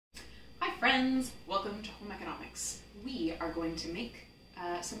friends, welcome to Home Economics. We are going to make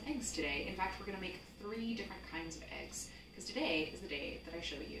some eggs today. In fact, we're going to make 3 different kinds of eggs, because today is the day that I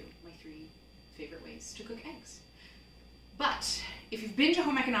show you my 3 favorite ways to cook eggs. But if you've been to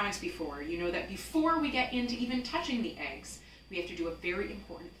Home Economics before, you know that before we get into even touching the eggs, we have to do a very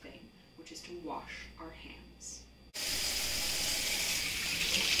important thing, which is to wash our hands.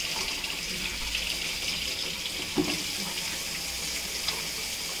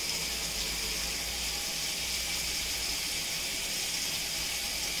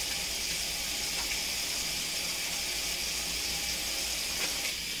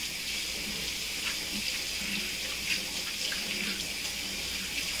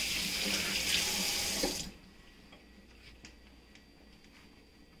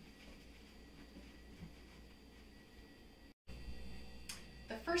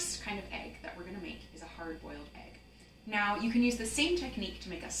 The first kind of egg that we're going to make is a hard-boiled egg. Now, you can use the same technique to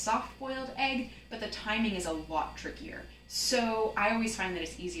make a soft-boiled egg, but the timing is a lot trickier. So I always find that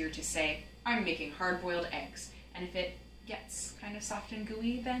it's easier to say, I'm making hard-boiled eggs, and if it gets kind of soft and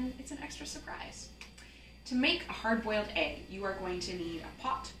gooey, then it's an extra surprise. To make a hard-boiled egg, you are going to need a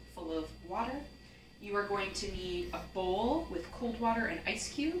pot full of water. You are going to need a bowl with cold water and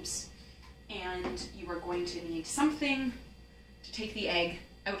ice cubes, and you are going to need something to take the egg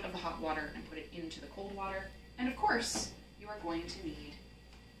out of the hot water and put it into the cold water. And of course, you are going to need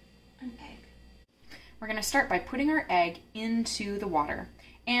an egg. We're going to start by putting our egg into the water.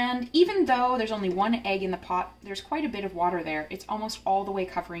 And even though there's only 1 egg in the pot, there's quite a bit of water there. It's almost all the way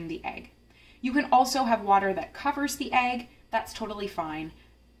covering the egg. You can also have water that covers the egg. That's totally fine.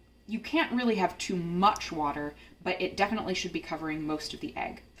 You can't really have too much water, but it definitely should be covering most of the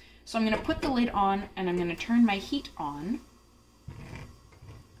egg. So I'm going to put the lid on and I'm going to turn my heat on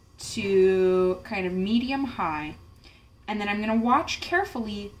to kind of medium high, and then I'm going to watch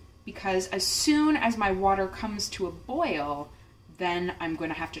carefully, because as soon as my water comes to a boil, then I'm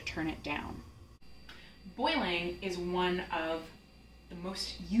going to have to turn it down. Boiling is one of the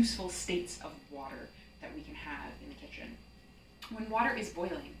most useful states of water that we can have in the kitchen. When water is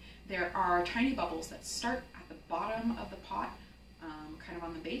boiling, there are tiny bubbles that start at the bottom of the pot, kind of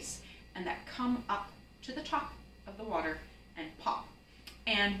on the base, and that come up to the top of the water and pop.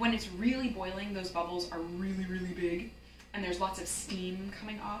 And when it's really boiling, those bubbles are really, really big, and there's lots of steam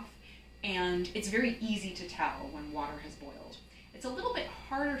coming off, and it's very easy to tell when water has boiled. It's a little bit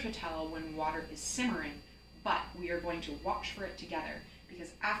harder to tell when water is simmering, but we are going to watch for it together,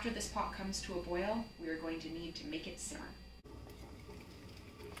 because after this pot comes to a boil, we are going to need to make it simmer.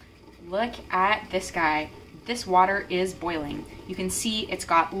 Look at this guy. This water is boiling. You can see it's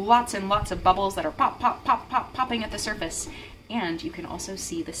got lots and lots of bubbles that are pop, pop, pop, pop, popping at the surface. And you can also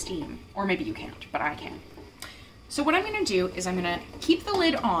see the steam. Or maybe you can't, but I can. So what I'm going to do is I'm going to keep the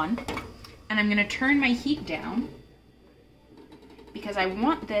lid on, and I'm going to turn my heat down, because I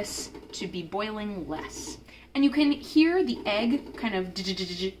want this to be boiling less. And you can hear the egg kind of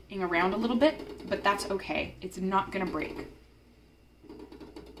ing around a little bit, but that's okay. It's not going to break.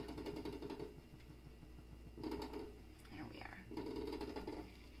 There we are.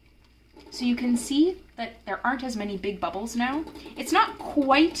 So you can see that there aren't as many big bubbles now. It's not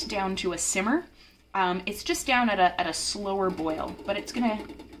quite down to a simmer. It's just down at a slower boil, but it's gonna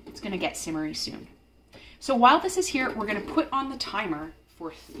get simmery soon. So while this is here, we're gonna put on the timer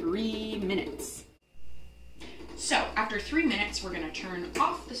for 3 minutes. So after 3 minutes, we're gonna turn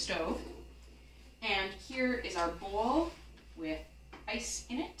off the stove, and here is our bowl with ice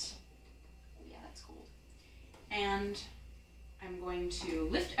in it. Oh yeah, that's cold. And I'm going to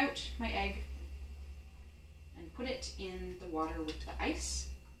lift out my egg and put it in the water with the ice.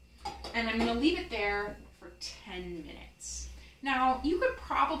 And I'm going to leave it there for 10 minutes. Now, you could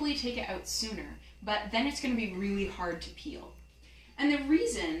probably take it out sooner, but then it's going to be really hard to peel. And the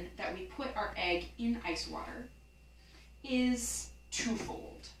reason that we put our egg in ice water is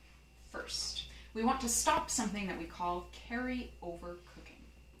twofold. First, we want to stop something that we call carry-over cooking.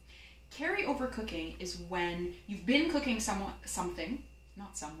 Carry-over cooking is when you've been cooking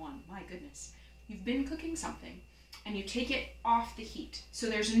You've been cooking something, and you take it off the heat. So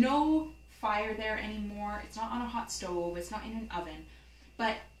there's no fire there anymore. It's not on a hot stove. It's not in an oven.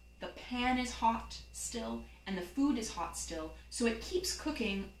 But the pan is hot still, and the food is hot still. So it keeps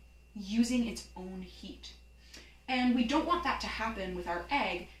cooking using its own heat. And we don't want that to happen with our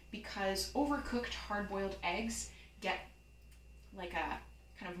egg, because overcooked hard-boiled eggs get like a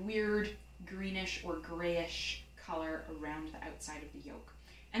kind of weird greenish or grayish color around the outside of the yolk.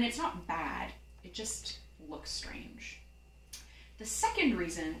 And it's not bad. It just looks strange. The second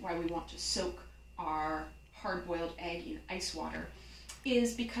reason why we want to soak our hard-boiled egg in ice water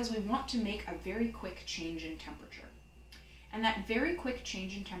is because we want to make a very quick change in temperature. And that very quick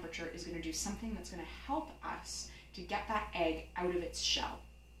change in temperature is going to do something that's going to help us to get that egg out of its shell.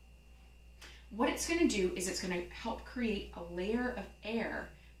 What it's going to do is it's going to help create a layer of air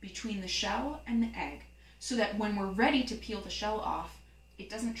between the shell and the egg, so that when we're ready to peel the shell off, it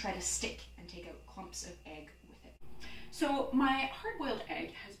doesn't try to stick and take out clumps of egg with it. So my hard-boiled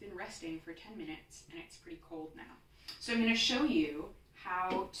egg has been resting for 10 minutes and it's pretty cold now. So I'm going to show you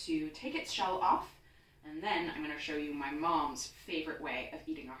how to take its shell off, and then I'm going to show you my mom's favorite way of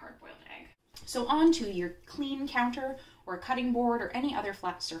eating a hard-boiled egg. So onto your clean counter or a cutting board or any other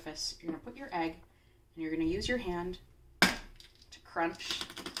flat surface, you're going to put your egg and you're going to use your hand to crunch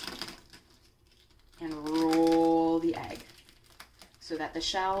and roll the egg so that the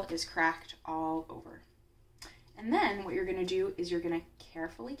shell is cracked all over. And then what you're going to do is you're going to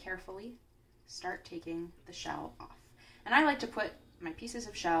carefully start taking the shell off. And I like to put my pieces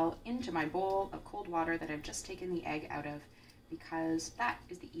of shell into my bowl of cold water that I've just taken the egg out of, because that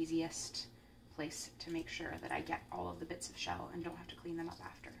is the easiest place to make sure that I get all of the bits of shell and don't have to clean them up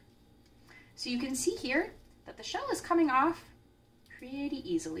after. So you can see here that the shell is coming off pretty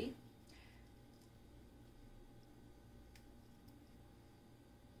easily.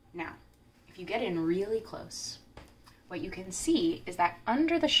 Now, if you get in really close, what you can see is that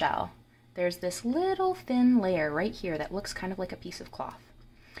under the shell, there's this little thin layer right here that looks kind of like a piece of cloth.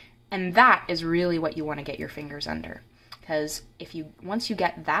 And that is really what you want to get your fingers under, because once you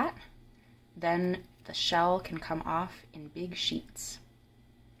get that, then the shell can come off in big sheets.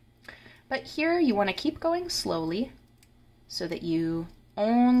 But here you want to keep going slowly so that you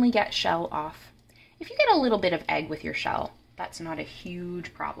only get shell off. If you get a little bit of egg with your shell, that's not a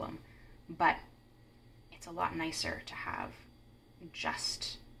huge problem, but it's a lot nicer to have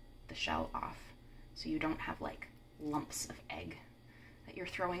just the shell off so you don't have like lumps of egg that you're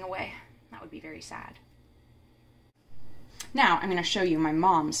throwing away. That would be very sad. Now I'm going to show you my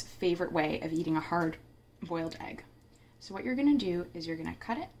mom's favorite way of eating a hard-boiled egg. So what you're going to do is you're going to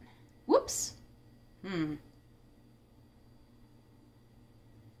cut it. Whoops! And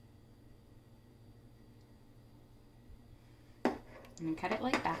cut it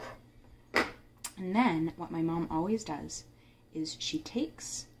like that. And then what my mom always does is she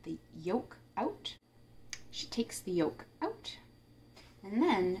takes the yolk out. She takes the yolk out, and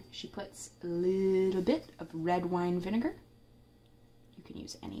then she puts a little bit of red wine vinegar. You can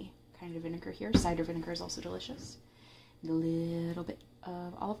use any kind of vinegar here. Cider vinegar is also delicious. And a little bit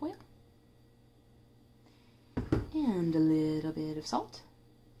of olive oil. And a little bit of salt.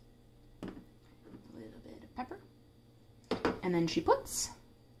 A little bit of pepper. And then she puts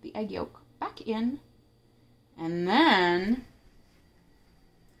the egg yolk back in, and then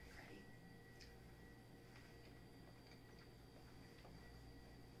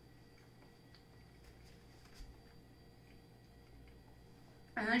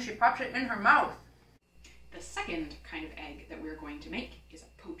she pops it in her mouth. The second kind of egg that we're going to make is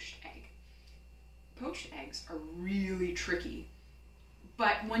a poached egg. Poached eggs are really tricky,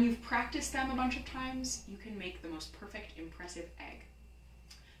 but when you've practiced them a bunch of times, you can make the most perfect, impressive egg.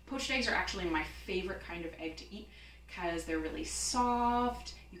 Poached eggs are actually my favorite kind of egg to eat because they're really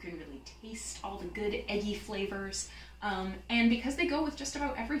soft, you can really taste all the good eggy flavors, and because they go with just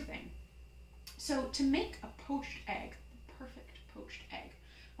about everything. So to make a poached egg, the perfect poached egg,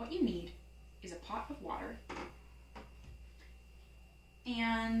 what you need is a pot of water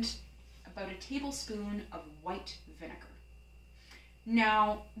and about a tablespoon of white vinegar.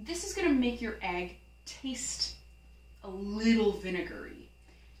 Now, this is going to make your egg taste a little vinegary,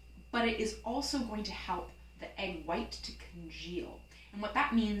 but it is also going to help the egg white to congeal. And what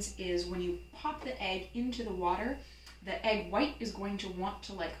that means is when you pop the egg into the water, the egg white is going to want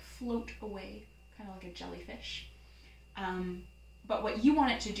to like float away, kind of like a jellyfish. But what you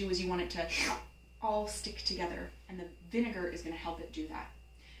want it to do is you want it to all stick together, and the vinegar is going to help it do that.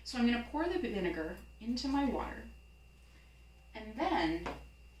 So I'm going to pour the vinegar into my water, and then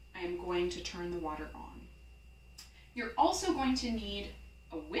I'm going to turn the water on. You're also going to need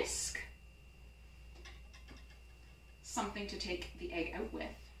a whisk, something to take the egg out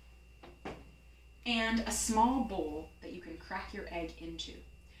with, and a small bowl that you can crack your egg into.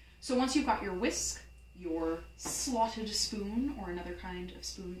 So once you've got your whisk, your slotted spoon, or another kind of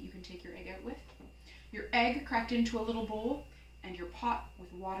spoon that you can take your egg out with, your egg cracked into a little bowl, and your pot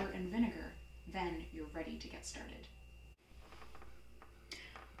with water and vinegar, then you're ready to get started.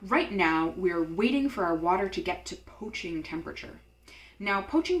 Right now, we're waiting for our water to get to poaching temperature. Now,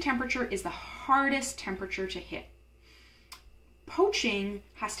 poaching temperature is the hardest temperature to hit. Poaching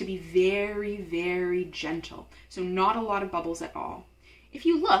has to be very, very gentle, so not a lot of bubbles at all. If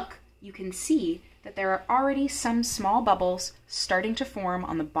you look, you can see that there are already some small bubbles starting to form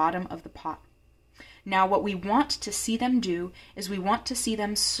on the bottom of the pot. Now what we want to see them do is we want to see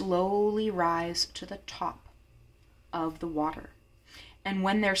them slowly rise to the top of the water. And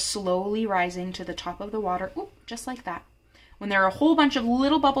when they're slowly rising to the top of the water, just like that, when there are a whole bunch of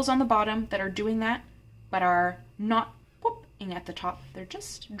little bubbles on the bottom that are doing that, but are not popping at the top, they're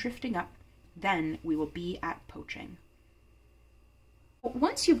just drifting up, then we will be at poaching.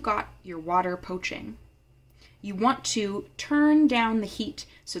 Once you've got your water poaching, you want to turn down the heat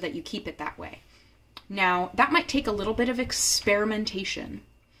so that you keep it that way. Now, that might take a little bit of experimentation.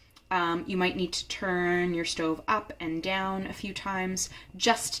 You might need to turn your stove up and down a few times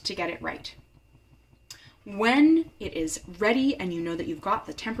just to get it right. When it is ready and you know that you've got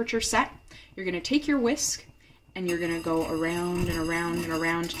the temperature set, you're going to take your whisk and you're going to go around and around and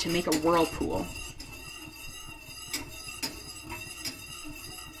around to make a whirlpool.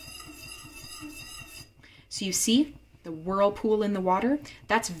 So you see the whirlpool in the water?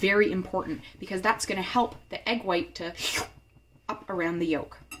 That's very important because that's going to help the egg white to up around the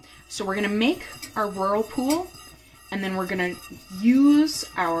yolk. So we're going to make our whirlpool and then we're going to use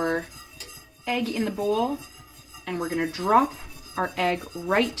our egg in the bowl and we're going to drop our egg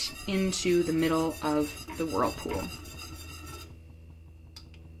right into the middle of the whirlpool.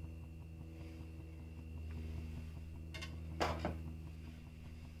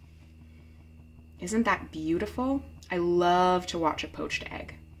 Isn't that beautiful? I love to watch a poached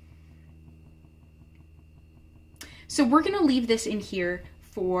egg. So we're going to leave this in here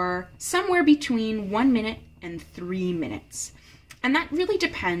for somewhere between 1 minute and 3 minutes. And that really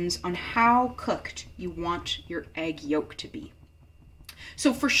depends on how cooked you want your egg yolk to be.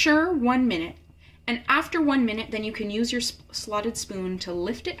 So for sure, 1 minute. And after 1 minute, then you can use your slotted spoon to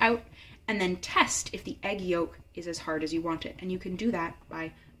lift it out and then test if the egg yolk is as hard as you want it. And you can do that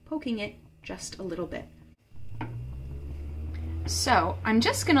by poking it just a little bit. So I'm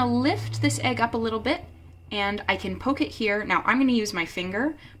just gonna lift this egg up a little bit and I can poke it here. Now I'm gonna use my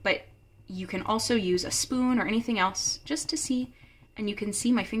finger, but you can also use a spoon or anything else just to see, and you can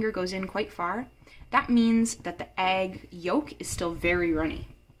see my finger goes in quite far. That means that the egg yolk is still very runny.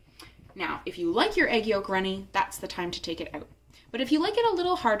 Now, if you like your egg yolk runny, that's the time to take it out. But if you like it a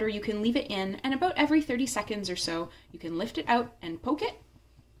little harder, you can leave it in, and about every 30 seconds or so, you can lift it out and poke it.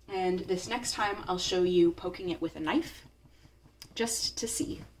 And this next time, I'll show you poking it with a knife, just to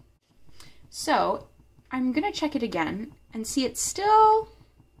see. So, I'm gonna check it again and see it's still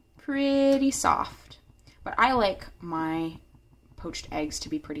pretty soft, but I like my poached eggs to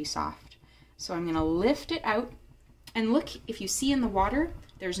be pretty soft. So I'm gonna lift it out, and look, if you see in the water,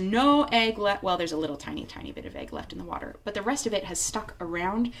 there's no egg left. Well, there's a little tiny bit of egg left in the water, but the rest of it has stuck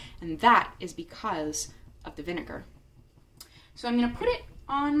around, and that is because of the vinegar. So I'm gonna put it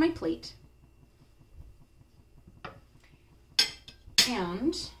on my plate,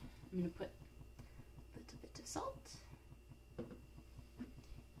 and I'm gonna put a little bit of salt, a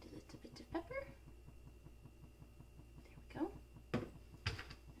little bit of pepper. There we go.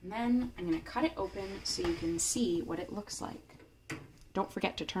 And then I'm gonna cut it open so you can see what it looks like. Don't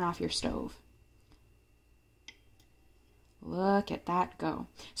forget to turn off your stove. Look at that go.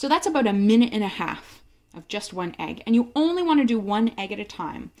 So that's about 1.5 minutes of just one egg, and you only want to do one egg at a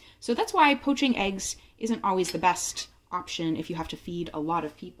time. So that's why poaching eggs isn't always the best option if you have to feed a lot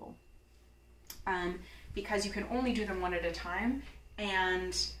of people, because you can only do them one at a time,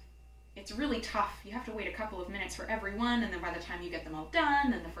 and it's really tough. You have to wait a couple of minutes for every one, and then by the time you get them all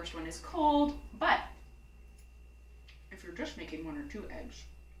done, then the first one is cold. But if you're just making 1 or 2 eggs,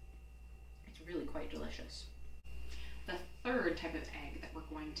 it's really quite delicious. The third type of egg that we're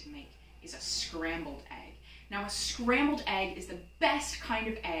going to make is a scrambled egg. Now, a scrambled egg is the best kind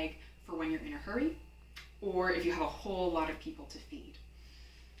of egg for when you're in a hurry or if you have a whole lot of people to feed.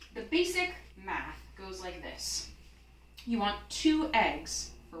 The basic math goes like this. You want 2 eggs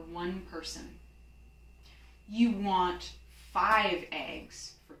for 1 person. You want 5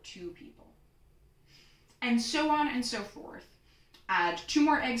 eggs for 2 people. And so on and so forth. Add 2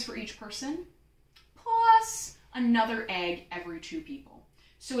 more eggs for each person, plus another egg every 2 people.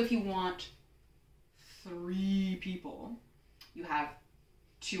 So if you want 3 people, you have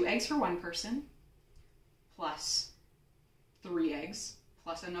 2 eggs for 1 person, plus 3 eggs,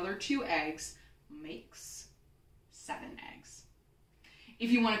 plus another 2 eggs, makes 7 eggs.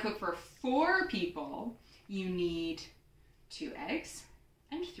 If you want to cook for 4 people, you need 2 eggs,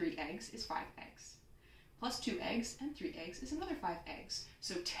 and 3 eggs is 5 eggs. Plus 2 eggs and 3 eggs is another 5 eggs.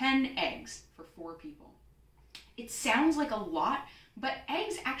 So 10 eggs for 4 people. It sounds like a lot, but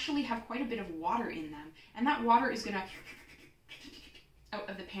eggs actually have quite a bit of water in them, and that water is gonna out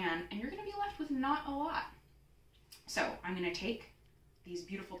of the pan, and you're going to be left with not a lot. So I'm going to take these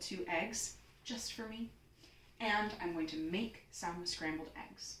beautiful 2 eggs just for me, and I'm going to make some scrambled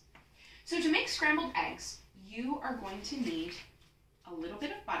eggs. So to make scrambled eggs, you are going to need a little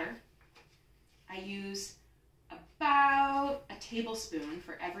bit of butter. I use about a tablespoon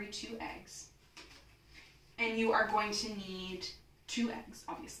for every 2 eggs. And you are going to need 2 eggs,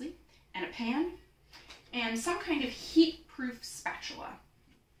 obviously, and a pan, and some kind of heat-proof spatula.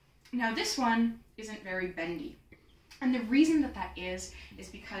 Now this one isn't very bendy. And the reason that that is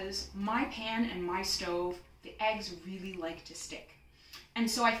because my pan and my stove, the eggs really like to stick. And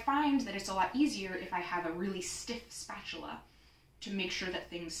so I find that it's a lot easier if I have a really stiff spatula to make sure that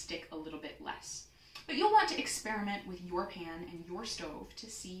things stick a little bit less. But you'll want to experiment with your pan and your stove to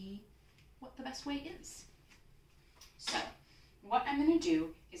see what the best way is. So what I'm going to do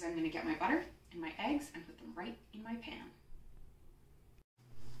is I'm going to get my butter and my eggs and put them right in my pan.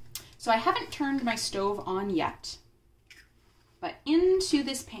 So I haven't turned my stove on yet, but into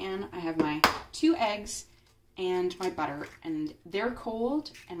this pan I have my 2 eggs and my butter, and they're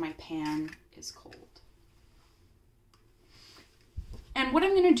cold and my pan is cold. And what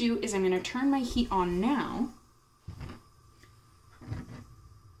I'm going to do is I'm going to turn my heat on now,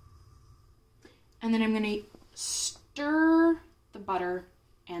 and then I'm going to stir the butter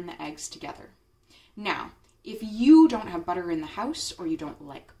and the eggs together. Now, if you don't have butter in the house or you don't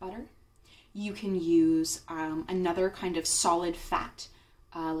like butter, you can use another kind of solid fat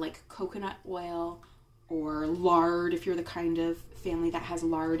like coconut oil or lard if you're the kind of family that has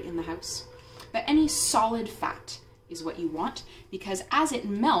lard in the house. But any solid fat is what you want, because as it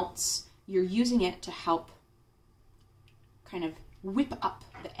melts, you're using it to help kind of whip up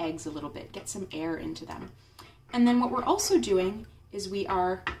the eggs a little bit, get some air into them. And then what we're also doing is we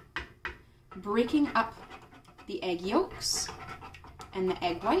are breaking up the egg yolks and the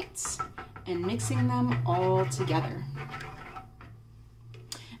egg whites and mixing them all together.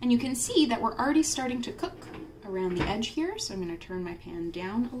 And you can see that we're already starting to cook around the edge here, so I'm going to turn my pan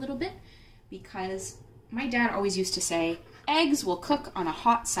down a little bit, because my dad always used to say, eggs will cook on a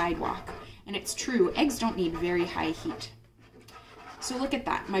hot sidewalk. And it's true, eggs don't need very high heat. So look at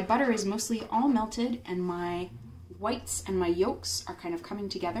that, my butter is mostly all melted and my whites and my yolks are kind of coming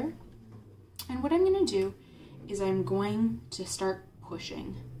together. And what I'm going to do is I'm going to start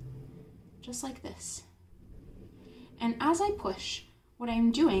pushing, just like this. And as I push, what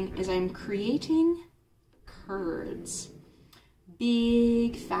I'm doing is I'm creating curds,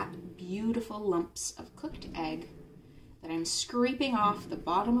 big, fat, beautiful lumps of cooked egg that I'm scraping off the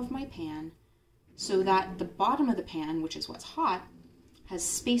bottom of my pan so that the bottom of the pan, which is what's hot, has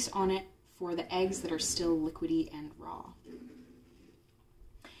space on it for the eggs that are still liquidy and raw.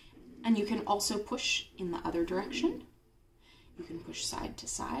 And you can also push in the other direction. You can push side to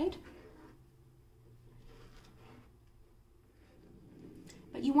side.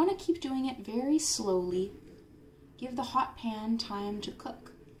 But you want to keep doing it very slowly. Give the hot pan time to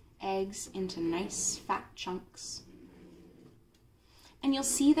cook eggs into nice fat chunks. And you'll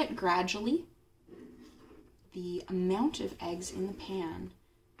see that gradually the amount of eggs in the pan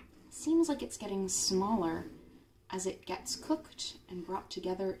seems like it's getting smaller as it gets cooked and brought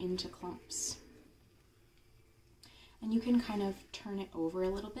together into clumps. And you can kind of turn it over a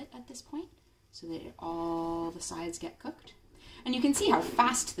little bit at this point so that all the sides get cooked. And you can see how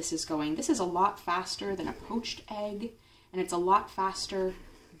fast this is going. This is a lot faster than a poached egg, and it's a lot faster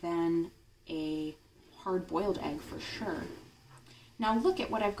than a hard-boiled egg for sure. Now look at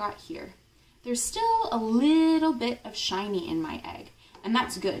what I've got here. There's still a little bit of shiny in my egg, and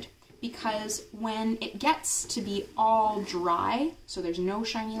that's good, because when it gets to be all dry, so there's no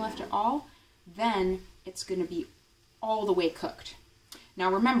shiny left at all, then it's going to be all the way cooked.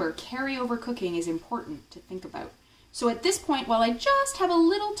 Now remember, carryover cooking is important to think about. So at this point, while I just have a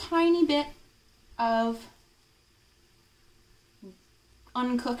little tiny bit of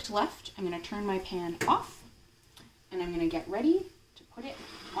uncooked left, I'm going to turn my pan off, and I'm going to get ready to put it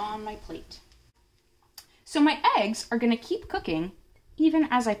on my plate. So my eggs are going to keep cooking even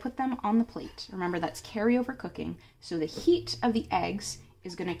as I put them on the plate. Remember, that's carryover cooking, so the heat of the eggs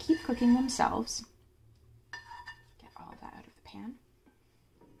is going to keep cooking themselves. Get all that out of the pan.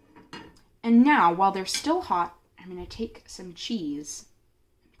 And now, while they're still hot, I'm going to take some cheese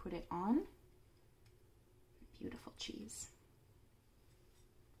and put it on. Beautiful cheese.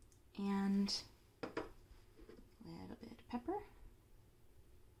 And a little bit of pepper.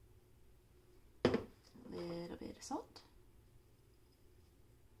 A little bit of salt.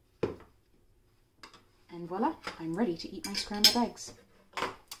 And voila, I'm ready to eat my scrambled eggs.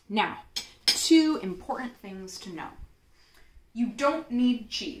 Now, 2 important things to know. You don't need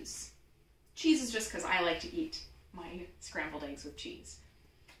cheese. Cheese is just because I like to eat my scrambled eggs with cheese.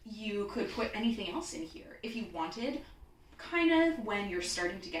 You could put anything else in here. If you wanted, kind of when you're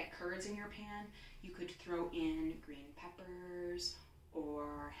starting to get curds in your pan, you could throw in green peppers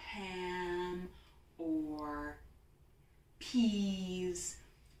or ham or peas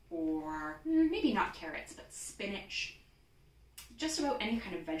or maybe not carrots, but spinach. Just about any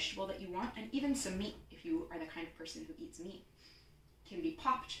kind of vegetable that you want, and even some meat if you are the kind of person who eats meat, can be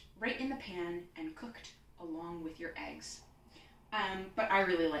popped right in the pan and cooked along with your eggs. But I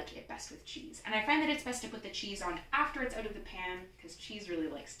really like it best with cheese. And I find that it's best to put the cheese on after it's out of the pan because cheese really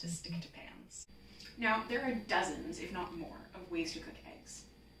likes to stick to pans. Now, there are dozens, if not more, of ways to cook eggs.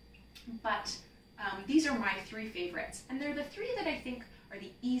 But these are my 3 favorites. And they're the 3 that I think are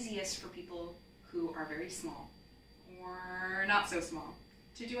the easiest for people who are very small or not so small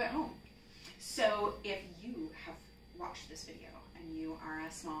to do at home. So if you have watched this video and you are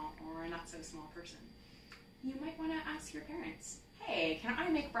a small or a not so small person, you might want to ask your parents, hey, can I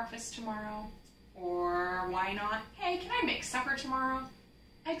make breakfast tomorrow? Or why not, hey, can I make supper tomorrow?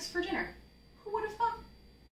 Eggs for dinner. Who would have thought?